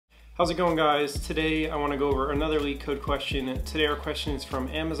How's it going, guys? Today I want to go over another LeetCode question. Today our question is from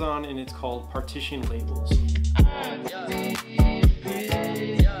Amazon and it's called Partition Labels.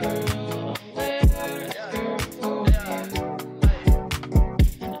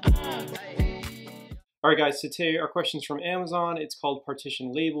 Alright guys, so today our question is from Amazon. It's called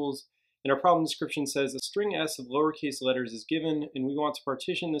Partition Labels. And our problem description says a string S of lowercase letters is given and we want to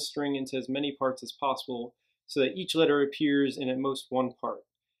partition this string into as many parts as possible so that each letter appears in at most one part,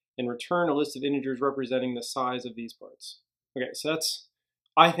 and return a list of integers representing the size of these parts. Okay, so that's,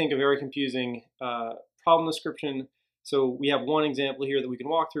 I think, a very confusing problem description. So we have one example here that we can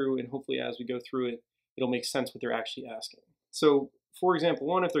walk through, and hopefully as we go through it, it'll make sense what they're actually asking. So for example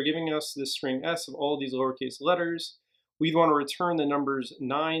one, if they're giving us this string S of all these lowercase letters, we'd want to return the numbers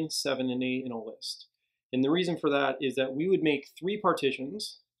 9, 7, and 8 in a list. And the reason for that is that we would make 3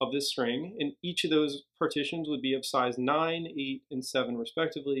 partitions of this string, and each of those partitions would be of size 9, 8, and 7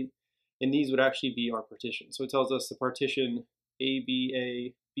 respectively, and these would actually be our partition. So it tells us the partition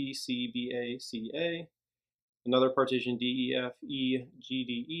ABA, BC, BA, CA, another partition DEF, E,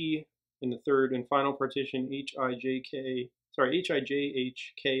 GDE, and the third and final partition HIJHKL,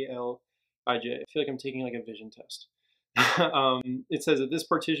 IJ. I feel like I'm taking like a vision test. It says that this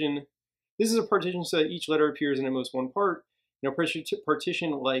is a partition so that each letter appears in at most one part. Now,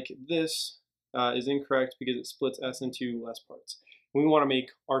 partition like this is incorrect because it splits S into less parts. We want to make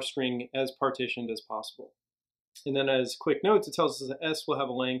our string as partitioned as possible. And then as quick notes, it tells us that S will have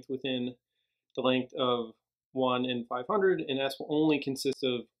a length within the length of 1 and 500, and S will only consist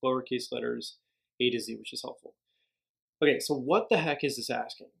of lowercase letters A to Z, which is helpful. Okay, so what the heck is this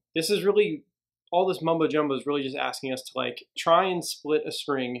asking? This is really, all this mumbo jumbo is really just asking us to like try and split a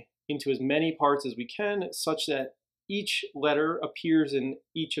string into as many parts as we can such that each letter appears in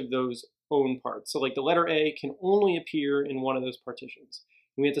each of those own parts. So like the letter A can only appear in one of those partitions.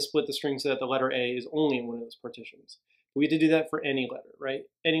 And we have to split the string so that the letter A is only in one of those partitions. We have to do that for any letter, right?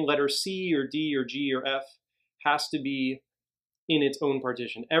 Any letter C or D or G or F has to be in its own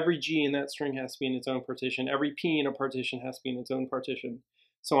partition. Every G in that string has to be in its own partition. Every P in a partition has to be in its own partition,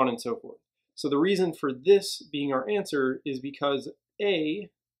 so on and so forth. So the reason for this being our answer is because A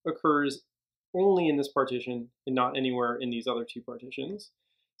occurs only in this partition and not anywhere in these other 2 partitions.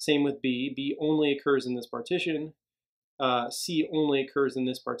 Same with B. B only occurs in this partition. C only occurs in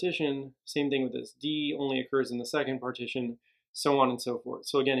this partition. Same thing with this. D only occurs in the second partition, so on and so forth.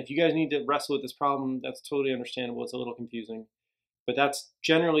 So again, if you guys need to wrestle with this problem, that's totally understandable. It's a little confusing, but that's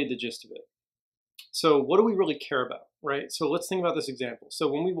generally the gist of it. So what do we really care about, right? So let's think about this example. So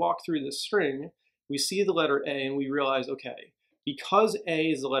when we walk through this string, we see the letter A and we realize, okay, because A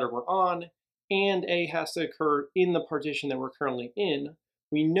is the letter we're on, and A has to occur in the partition that we're currently in,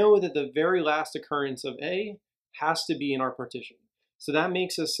 we know that the very last occurrence of A has to be in our partition. So that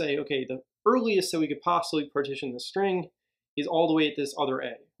makes us say, okay, the earliest that we could possibly partition the string is all the way at this other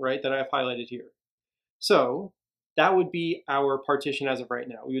A, right, that I have highlighted here. So that would be our partition as of right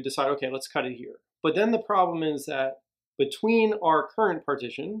now. We would decide, okay, let's cut it here. But then the problem is that between our current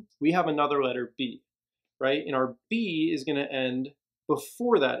partition, we have another letter B, right? And our B is going to end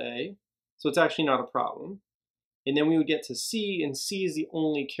before that A, so it's actually not a problem. And then we would get to C, and C is the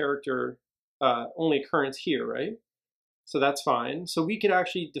only character, only occurrence here, right? So that's fine. So we could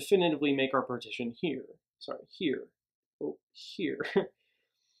actually definitively make our partition here. Sorry, here. Oh, here.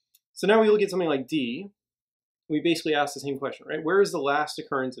 So now we look at something like D. We basically ask the same question, right? Where is the last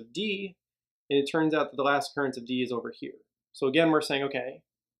occurrence of D? And it turns out that the last occurrence of D is over here. So again, we're saying, okay,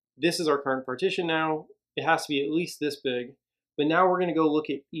 this is our current partition now. It has to be at least this big. But now we're going to go look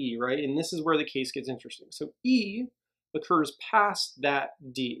at E, right? And this is where the case gets interesting. So E occurs past that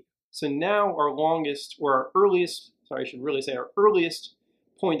D. So now our longest, or our earliest, sorry, I should really say our earliest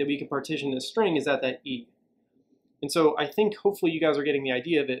point that we can partition this string is at that E. And so I think hopefully you guys are getting the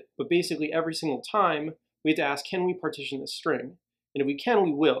idea of it, but basically every single time we have to ask, can we partition this string? And if we can,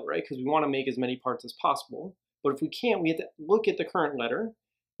 we will, right? Because we want to make as many parts as possible. But if we can't, we have to look at the current letter, and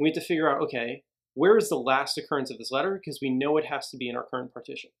we have to figure out, okay, where is the last occurrence of this letter? Because we know it has to be in our current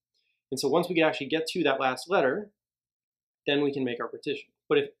partition. And so once we can actually get to that last letter, then we can make our partition.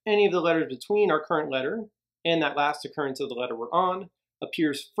 But if any of the letters between our current letter and that last occurrence of the letter we're on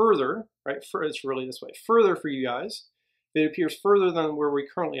appears further, right? It's really this way, further for you guys. If it appears further than where we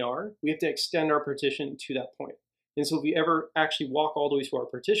currently are, we have to extend our partition to that point. And so if we ever actually walk all the way to our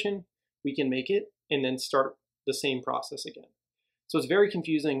partition, we can make it and then start the same process again. So it's very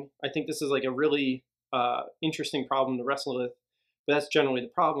confusing. I think this is like a really interesting problem to wrestle with, but that's generally the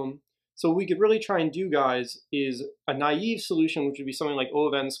problem. So what we could really try and do, guys, is a naive solution, which would be something like O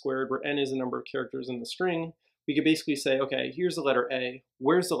of n squared, where n is the number of characters in the string, we could basically say, okay, here's the letter A,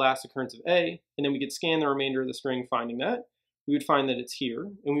 where's the last occurrence of A? And then we could scan the remainder of the string finding that. We would find that it's here,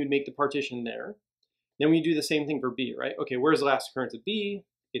 and we would make the partition there. Then we do the same thing for B, right? Okay, where's the last occurrence of B?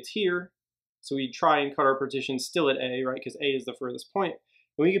 It's here. So we try and cut our partition still at A, right? Because A is the furthest point.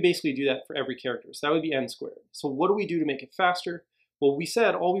 And we could basically do that for every character. So that would be n squared. So what do we do to make it faster? Well, we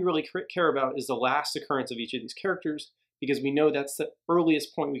said all we really care about is the last occurrence of each of these characters, because we know that's the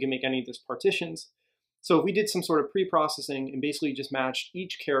earliest point we can make any of these partitions. So if we did some sort of pre-processing and basically just matched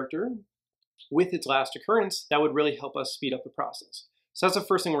each character with its last occurrence, that would really help us speed up the process. So that's the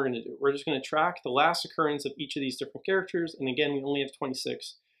first thing we're going to do. We're just going to track the last occurrence of each of these different characters. And again, we only have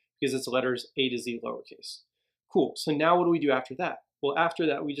 26 because it's letters A to Z lowercase. Cool. So now what do we do after that? Well, after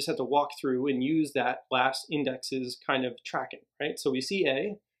that, we just have to walk through and use that last indexes kind of tracking, right? So we see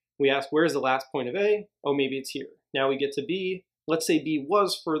A, we ask, where's the last point of A? Oh, maybe it's here. Now we get to B. Let's say B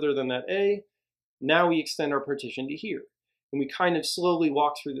was further than that A. Now we extend our partition to here. And we kind of slowly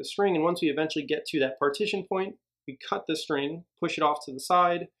walk through the string. And once we eventually get to that partition point, we cut the string, push it off to the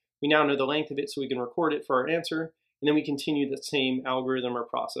side. We now know the length of it so we can record it for our answer. And then we continue the same algorithm or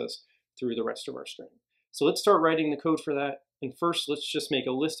process through the rest of our string. So let's start writing the code for that. And first, let's just make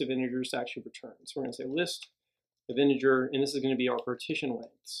a list of integers to actually return. So we're going to say list of integer, and this is going to be our partition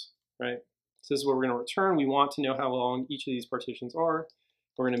lengths, right? So this is what we're going to return. We want to know how long each of these partitions are.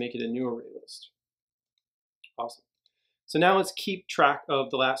 We're going to make it a new array list. Awesome. So now let's keep track of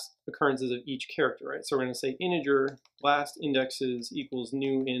the last occurrences of each character, right? So we're going to say integer last indexes equals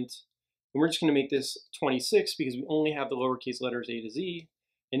new int. And we're just going to make this 26 because we only have the lowercase letters A to Z.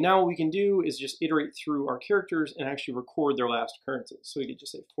 And now what we can do is just iterate through our characters and actually record their last occurrences. So we could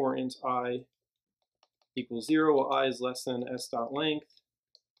just say for int I equals 0, while I is less than s.length,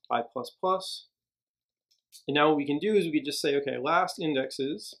 I++. And now what we can do is we could just say, okay, last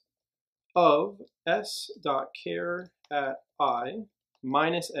indexes of s.char at I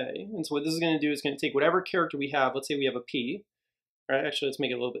minus A. And so what this is going to do is going to take whatever character we have. Let's say we have a P. Right, actually, let's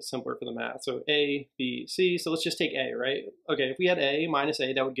make it a little bit simpler for the math. So A, B, C. So let's just take A, right? Okay, if we had A minus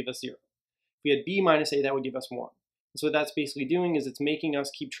A, that would give us 0. If we had B minus A, that would give us 1. And so what that's basically doing is it's making us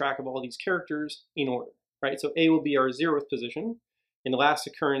keep track of all these characters in order, right? So A will be our 0th position, and the last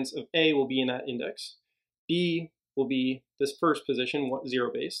occurrence of A will be in that index. B will be this first position,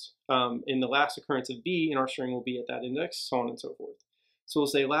 0 based, and the last occurrence of B in our string will be at that index, so on and so forth. So we'll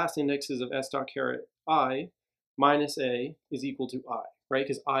say last indexes of s.char at I minus A is equal to I, right?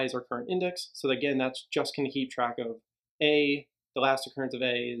 Because I is our current index. So again, that's just going to keep track of A. The last occurrence of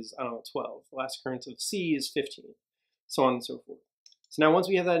A is, I don't know, 12. The last occurrence of C is 15, so on and so forth. So now once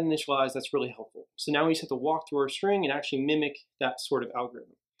we have that initialized, that's really helpful. So now we just have to walk through our string and actually mimic that sort of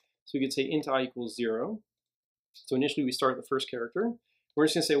algorithm. So we could say int I equals 0. So initially we start at the first character. We're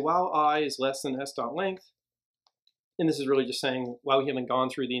just going to say while I is less than s.length, and this is really just saying while we haven't gone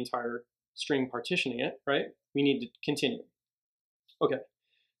through the entire string partitioning it, right? We need to continue. Okay,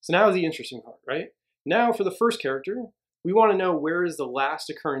 so now is the interesting part, right? Now for the first character, we want to know where is the last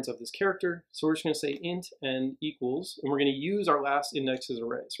occurrence of this character. So we're just going to say int n equals, and we're going to use our last indexes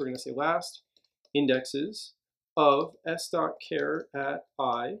array. So we're going to say last indexes of s.char at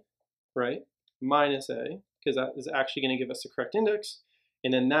I, right, minus A, because that is actually going to give us the correct index.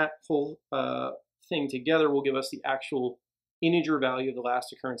 And then that whole thing together will give us the actual integer value of the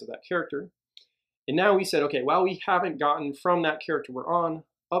last occurrence of that character. And now we said, okay, while we haven't gotten from that character we're on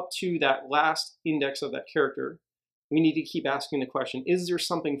up to that last index of that character, we need to keep asking the question, is there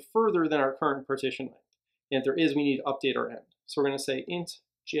something further than our current partition length? And if there is, we need to update our end. So we're going to say int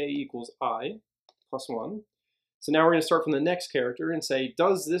j equals I plus 1. So now we're going to start from the next character and say,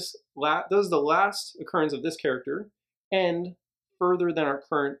 does the last occurrence of this character end further than our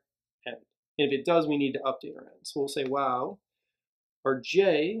current end? And if it does, we need to update our end. So we'll say, wow, our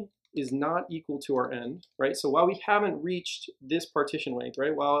j is not equal to our end, right? So while we haven't reached this partition length,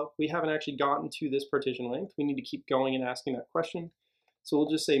 right? While we haven't actually gotten to this partition length, we need to keep going and asking that question. So we'll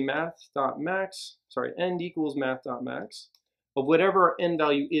just say math.max, end equals math.max of whatever our end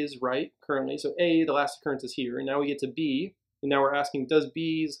value is, right, currently. So A, the last occurrence is here, and now we get to B, and now we're asking, does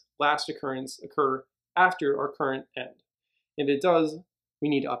B's last occurrence occur after our current end? If it does, we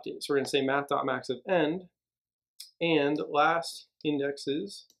need to update it. So we're going to say math.max of end and last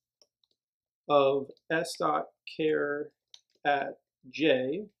indexes of s.char at j,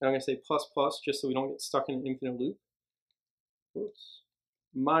 and I'm going to say plus plus just so we don't get stuck in an infinite loop,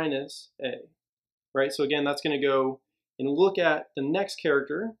 minus A, right? So again, that's going to go and look at the next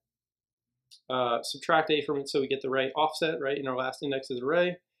character, subtract A from it so we get the right offset, right, in our last indexes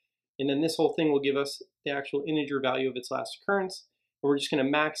array, and then this whole thing will give us the actual integer value of its last occurrence, and we're just going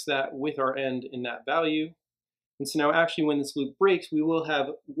to max that with our end in that value. And so now actually when this loop breaks, we will have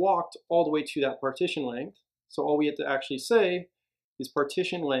walked all the way to that partition length. So all we have to actually say is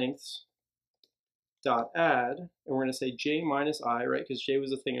partition lengths dot add, and we're going to say j minus I, right, because j was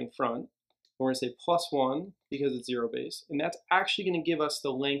the thing in front. And we're going to say +1 because it's 0 base, and that's actually going to give us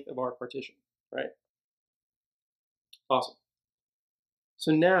the length of our partition, right? Awesome.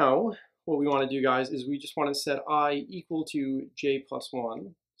 So now what we want to do, guys, is we just want to set I equal to j +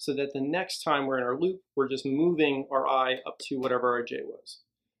 1, so that the next time we're in our loop, we're just moving our I up to whatever our j was,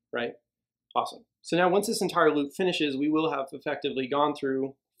 right? Awesome. So now once this entire loop finishes, we will have effectively gone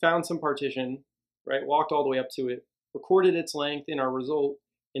through, found some partition, right, walked all the way up to it, recorded its length in our result,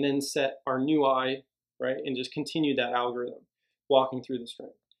 and then set our new I, right, and just continue that algorithm, walking through the string.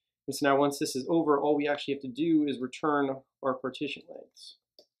 And so now once this is over, all we actually have to do is return our partition lengths.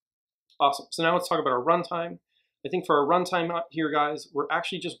 Awesome. So now let's talk about our runtime. I think for our runtime here, guys, we're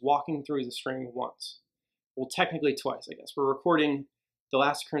actually just walking through the string once. Well, technically twice, I guess. We're recording the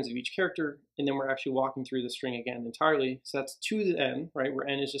last occurrence of each character, and then we're actually walking through the string again entirely. So that's to the n, right, where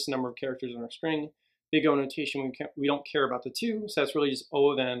n is just the number of characters in our string. Big O notation, we don't care about the 2, so that's really just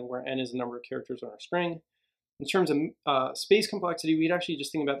O of n, where n is the number of characters in our string. In terms of space complexity, we'd actually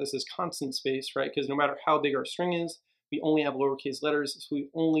just think about this as constant space, right, because no matter how big our string is, we only have lowercase letters, so we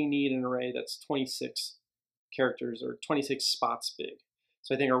only need an array that's 26 characters or 26 spots big.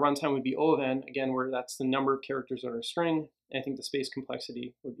 So I think our runtime would be O of n, again, where that's the number of characters in our string, and I think the space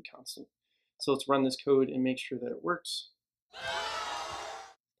complexity would be constant. So let's run this code and make sure that it works.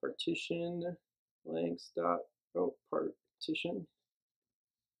 Partition lengths dot, oh, partition.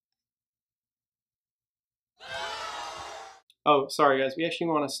 Oh, sorry guys, we actually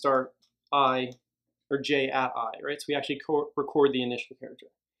want to start I, or j at I, right? So we actually record the initial character.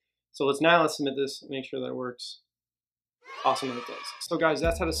 So let's submit this and make sure that it works. Awesome that it does. So guys,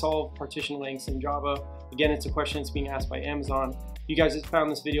 that's how to solve partition lengths in Java. Again, it's a question that's being asked by Amazon. If you guys found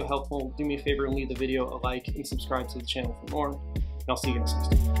this video helpful, do me a favor and leave the video a like and subscribe to the channel for more. And I'll see you guys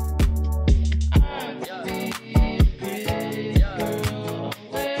next time.